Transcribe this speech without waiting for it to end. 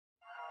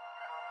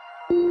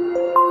Laws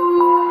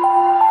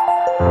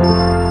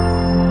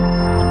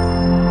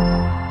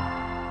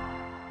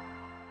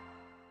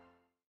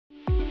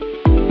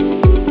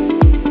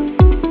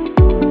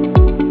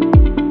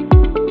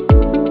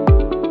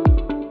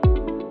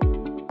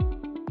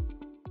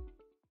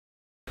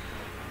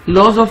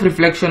of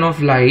reflection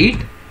of light.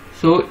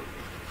 So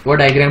what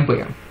diagram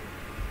paya?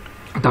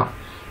 Now,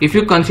 if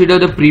you consider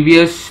the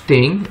previous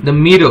thing, the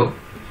mirror,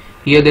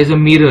 here there's a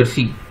mirror,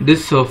 see,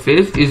 this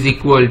surface is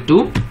equal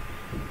to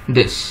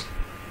this.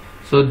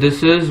 So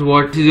this is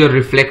what is your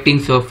reflecting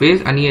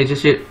surface, and here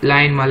just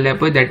line marल्या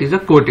पय that is a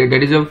coated,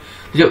 that is a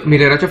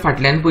मिरराच्या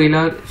फाटल्यान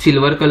पयला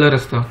silver colour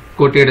असता,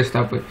 coated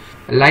असता पय,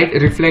 light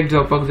reflect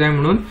जावपाक जाय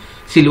म्हणून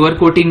silver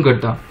coating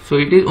करता, so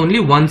it is only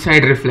one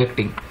side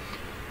reflecting.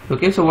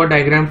 Okay, so what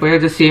diagram paya?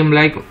 The same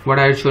like what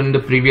I had shown in the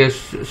previous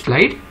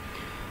slide.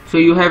 So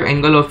you have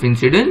angle of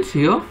incidence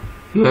here,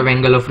 you have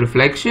angle of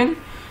reflection,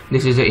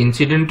 this is a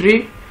incident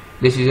ray,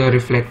 this is a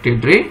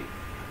reflected ray,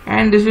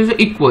 and this is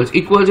a equals.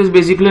 Equals is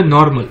basically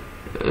normal,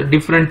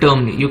 different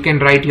term, you can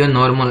write here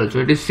normal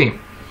also, it is same.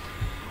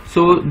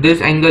 So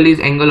this angle is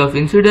angle of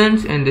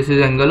incidence and this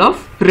is angle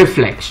of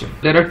reflection.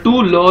 There are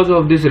two laws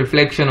of this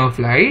reflection of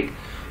light.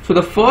 So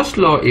the first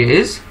law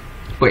is,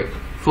 wait,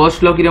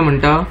 first law kira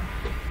manta?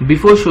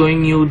 Before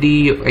showing you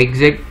the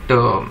exact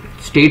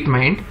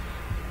statement,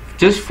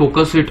 just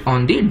focus it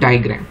on the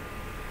diagram.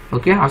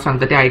 Okay,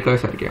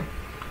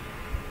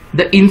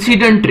 the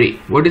incident ray.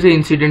 What is the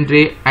incident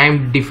ray? I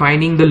am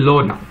defining the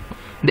law now.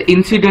 The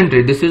incident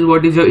ray, this is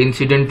what is your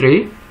incident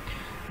ray,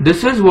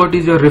 this is what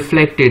is your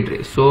reflected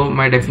ray. So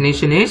my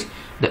definition is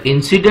the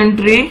incident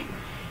ray,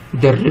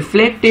 the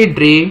reflected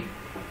ray,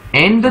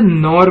 and the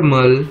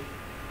normal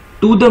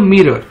to the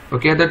mirror.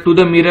 Okay, the to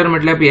the mirror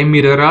matlab ye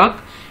mirror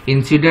arc,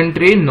 incident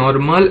ray,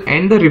 normal,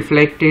 and the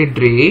reflected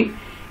ray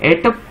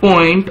at a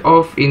point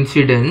of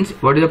incidence.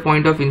 What is the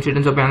point of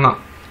incidence of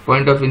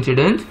point of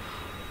incidence?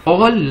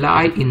 All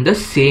lie in the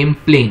same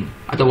plane.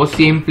 आता वो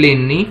same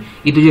plane नी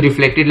इतु जो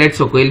reflected light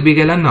सकयल भी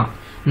गेला ना,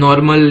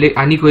 normal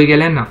आणि कोई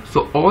गेला ना.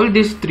 So all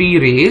these three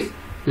rays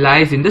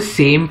lies in the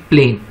same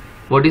plane.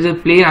 What is the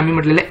plane? आम्ही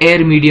म्हटलेला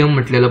air medium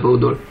म्हटलेला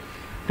बहुदोड,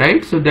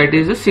 right? So that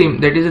is the same.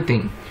 That is the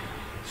thing.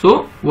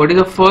 So what is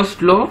the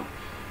first law?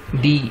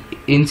 The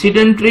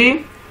incident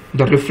ray,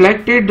 the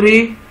reflected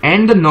ray,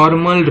 and the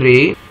normal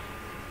ray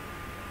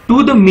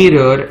to the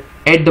mirror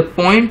at the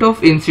point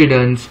of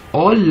incidence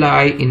all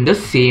lie in the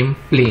same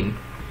plane.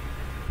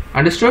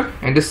 Understood?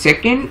 And the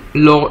second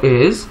law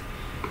is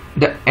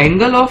the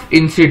angle of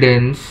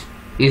incidence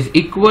is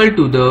equal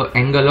to the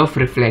angle of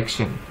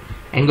reflection.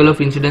 Angle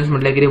of incidence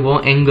म्हटलं की वो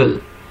angle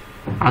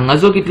हांगा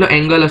जो कितलो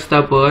angle असता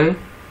पय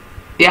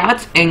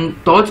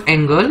तोच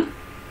angle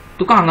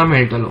तुका हांगा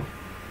मेळटलो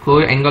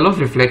खंय angle of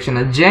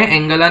reflection. J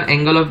angle and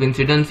angle of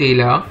incidence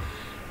येयला,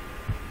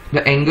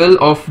 the angle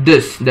of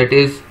this, that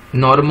is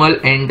normal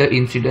and the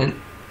incident,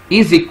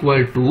 is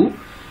equal to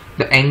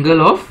the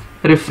angle of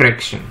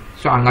refraction.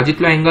 So हांगा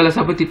जितलो angle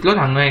आसा पय तितलोच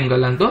हांगा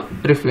angle आनी तो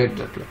reflect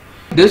जातलो.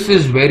 This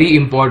is very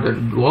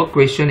important. वो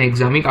question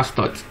examic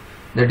असताच.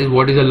 That is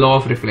what is the law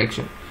of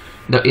reflection.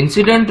 The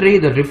incident ray,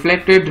 the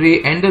reflected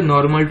ray, and the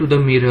normal to the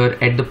mirror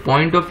at the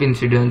point of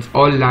incidence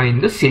all lie in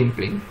the same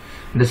plane.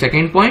 The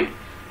second point,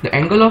 the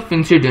angle of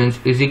incidence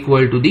is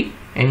equal to the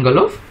angle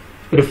of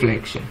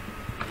reflection.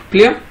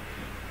 Clear?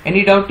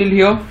 Any doubt till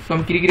here?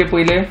 Some kire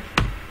pile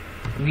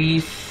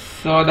we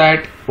saw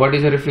that what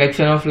is the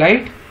reflection of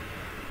light,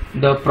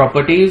 the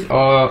properties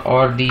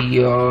or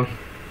the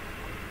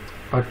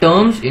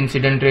terms: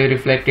 incident ray,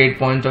 reflected,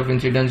 points of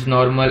incidence,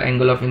 normal,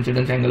 angle of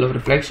incidence, angle of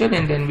reflection,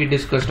 and then we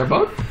discussed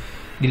about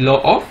the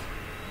law of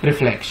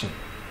reflection.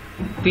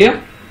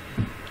 Clear?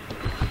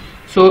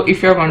 So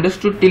if you have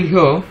understood till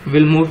here,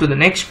 we'll move to the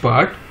next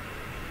part,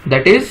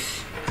 that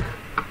is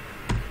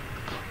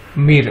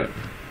mirror,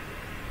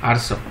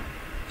 arsa.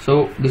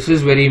 So this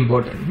is very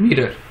important,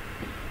 mirror.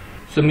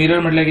 So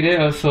mirror मतलब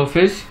किती, a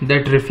surface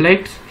that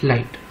reflects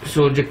light.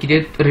 So जे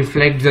किती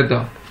reflect जाता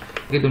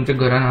की तुमच्या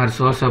घरान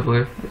आरसो आसा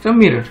पय, it's a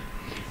mirror.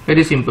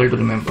 Very simple to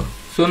remember.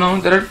 So now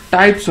there are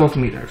types of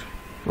mirror.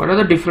 What are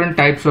the different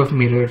types of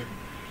mirror?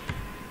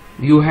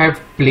 You have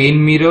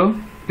plane mirror.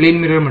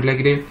 Plane mirror मतलब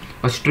किती,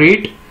 a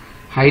straight,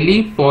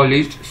 highly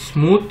polished,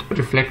 smooth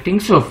reflecting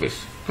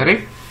surface.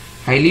 Correct?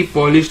 Highly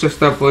polished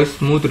असता पय,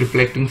 smooth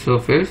reflecting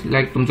surface,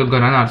 like तुमच्या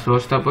घरान आरसो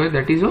असता पय,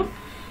 that is a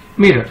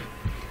mirror.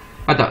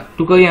 आता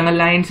तुका हांगा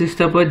लायन्स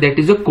दिसता पय, that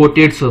is a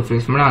coated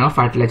surface. म्हणजे हांगा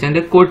फाटल्याच्यान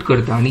ते कोट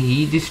करता आणि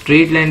ही जी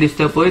straight line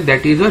दिसता पय,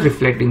 that is a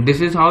reflecting.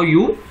 This is how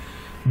you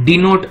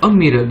denote a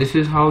mirror. This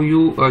is how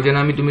you जेन्ना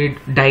आमी तुम्ही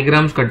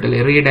diagrams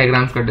काडटले, ray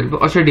diagrams काडटले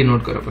पय, अशें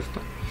denote करप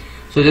आसता.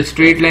 So the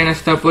straight line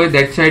असता पय,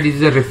 that side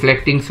is a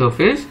reflecting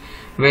surface,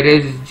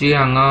 whereas जे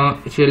हांगा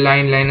जे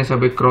line आसा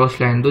पय, cross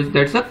line,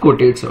 that's a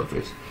coated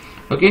surface.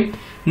 Okay,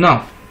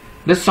 now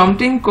there's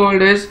something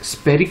called as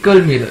spherical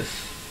mirrors.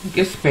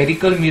 Okay,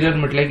 spherical mirror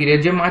म्हटलं की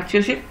जे मातशे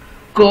असे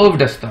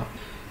curved असता.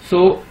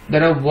 So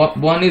there are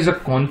one is a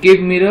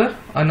concave mirror,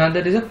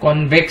 another is a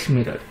convex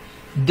mirror.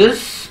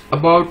 This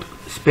about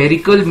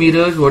spherical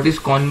mirrors, what is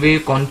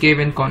concave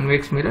and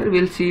convex mirror,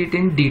 we'll see it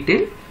in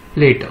detail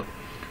later.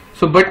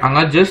 So but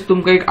हांगा just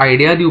तुमका एक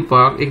idea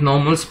दिवपाक एक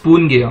normal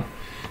spoon घेया,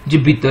 जी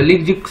भितरली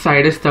जी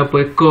side आसता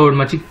पळय curve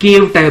मातशी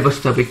केव type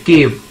आसता पळय,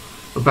 केव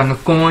हांगा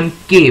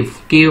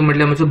केव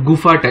म्हटल्यार मातसो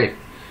गुफा type.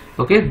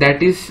 Okay,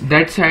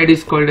 that side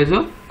is called as a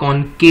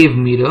concave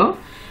mirror.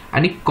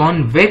 आणि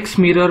convex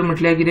mirror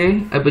म्हटल्यार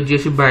कितें, जी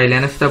अशी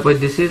भायल्यान आसता पळय,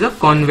 this is a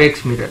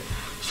convex mirror.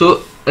 So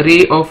ray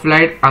of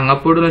light हांगा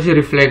पडून अशी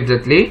रिफ्लेक्ट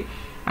जातली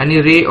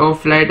आणि रे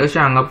ऑफ लायट अशें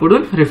हांगा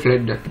पडून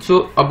रिफ्लेक्ट जातली. So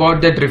about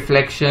that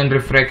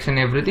refraction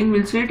everything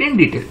will see it in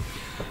detail.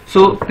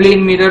 So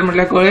plane mirror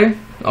म्हटल्यार कळ्ळें,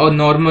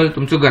 नॉर्मल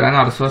तुमचो घरान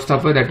आरसो आसता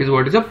पळय, that is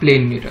what is a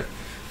plane mirror.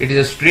 It is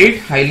a straight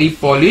highly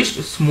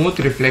polished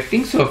smooth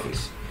reflecting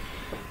surface.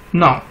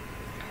 Now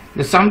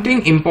there's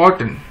something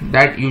important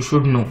that you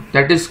should know,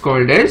 that is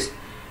called as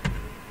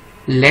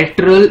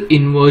lateral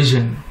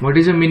inversion. What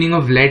is the meaning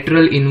of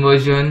lateral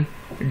inversion?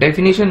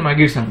 Definition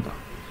मागीर सांगता.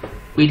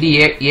 पयली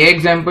हे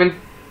example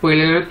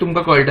पळयल्यार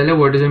तुमकां कळटलें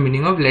what is the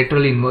meaning of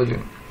lateral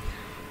inversion.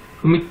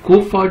 तुमी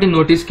खूब फावटी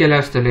notice केले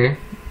आसतले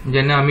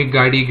जेन्ना आमी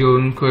गाडी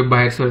घेवन खंय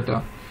भायर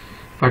सरता,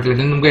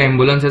 फाटल्याच्यान तुमकां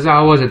एम्ब्युलन्साचो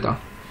आवाज येता,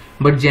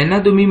 बट जेन्ना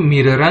तुमी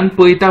मिररान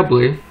पळयता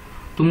पळय,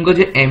 तुमकां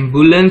जे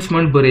एम्ब्युलन्स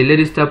म्हण बरयल्लें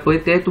दिसता पळय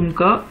तें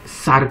तुमकां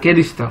सारकें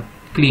दिसता,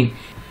 क्लीन.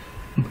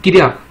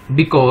 कित्याक?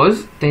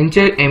 बिकॉज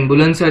तेंच्या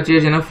एम्ब्युलन्साचेर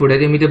जेन्ना फुडें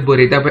तेमी ते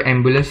बरयता पळय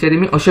एम्ब्युलन्स,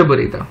 तेमी अशें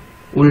बरयता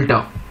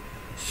उलटा,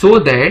 सो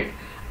दॅट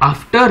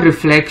आफ्टर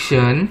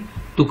रिफ्लेक्शन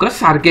तुका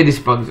सारकें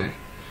दिसपाक जाय.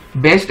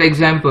 बेस्ट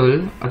एग्जाम्पल,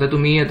 आतां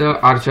तुमी आतां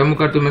आरच्या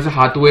मुखार तुमी असो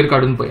हात वयर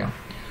काडून पळया.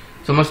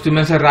 समज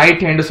तुमी असो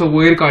रायट हँड असो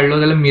वयर काडलो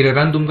जाल्यार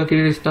मिररान तुमकां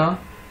कितें दिसता,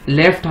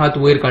 लेफ्ट हात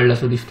वयर काडला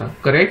असो दिसता,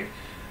 करेक्ट?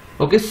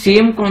 ओके,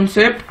 सेम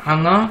कॉन्सेप्ट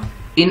हांगा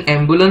इन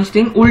एम्ब्युलन्स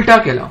थिंग उलटा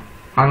केला.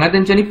 हांगा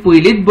तेंच्यांनी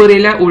पयलींच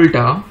बरयल्या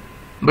उलटा,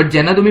 बट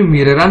जेन्ना तुमी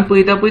मिररान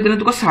पळयता पळय तेन्ना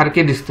तुका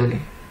सारकें दिसतलें.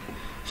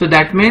 सो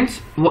दॅट मिन्स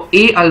वो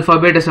ए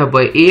अल्फाबेट आसा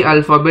पळय, ए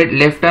अल्फाबेट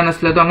लेफ्टान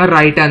आसलो तो हांगा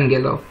रायटान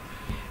गेलो,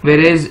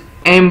 वेरेज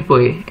एम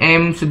पळय,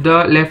 एम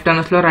सुद्दां लेफ्टान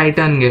आसलो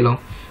रायटान गेलो.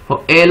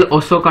 हो एल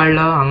असो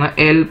काडला, हांगा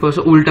एल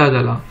असो उलटा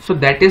जाला. So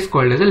that is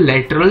called as a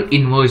lateral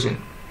inversion.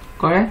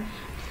 कळ्ळें?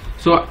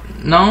 So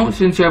now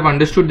since you have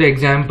understood the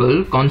example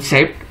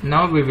concept,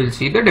 now we will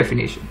see the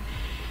definition.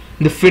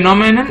 The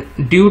phenomenon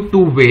due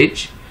to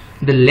which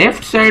the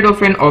left side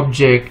of an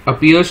object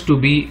appears to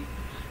be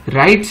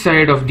right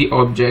side of the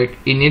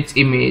object in its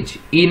image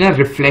in a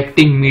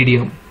reflecting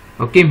medium.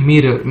 Okay,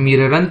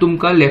 mirroran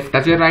tumka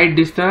leftache right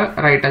dista,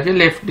 rightache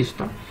left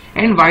dista,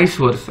 and vice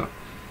versa.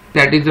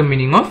 That is the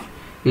meaning of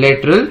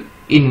lateral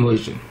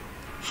inversion.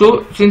 So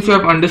since you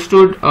have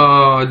understood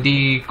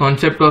the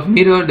concept of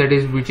mirror, that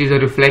is which is a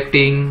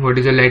reflecting, what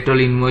is a lateral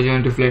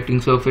inversion, reflecting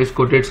surface,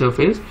 coated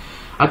surface,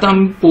 आता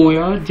आमी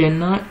पळोवया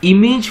जेन्ना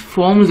image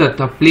form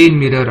जाता plane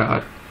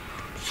मिररार,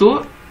 सो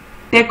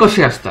ते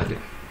कशे आसता ते.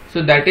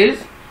 So that is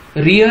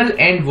real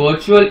and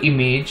virtual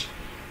image,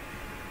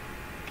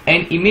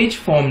 an image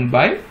formed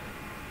by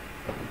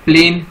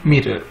plane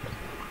mirror.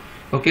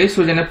 Okay,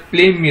 सो जेन्ना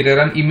प्लेन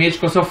मिररान इमेज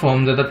कसो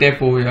फॉर्म जाता ते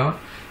पळोवया.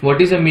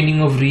 What is the meaning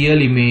of real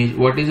image?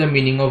 What is the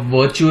meaning of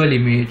virtual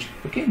image?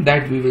 Okay,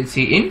 that we will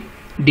see in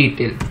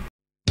detail.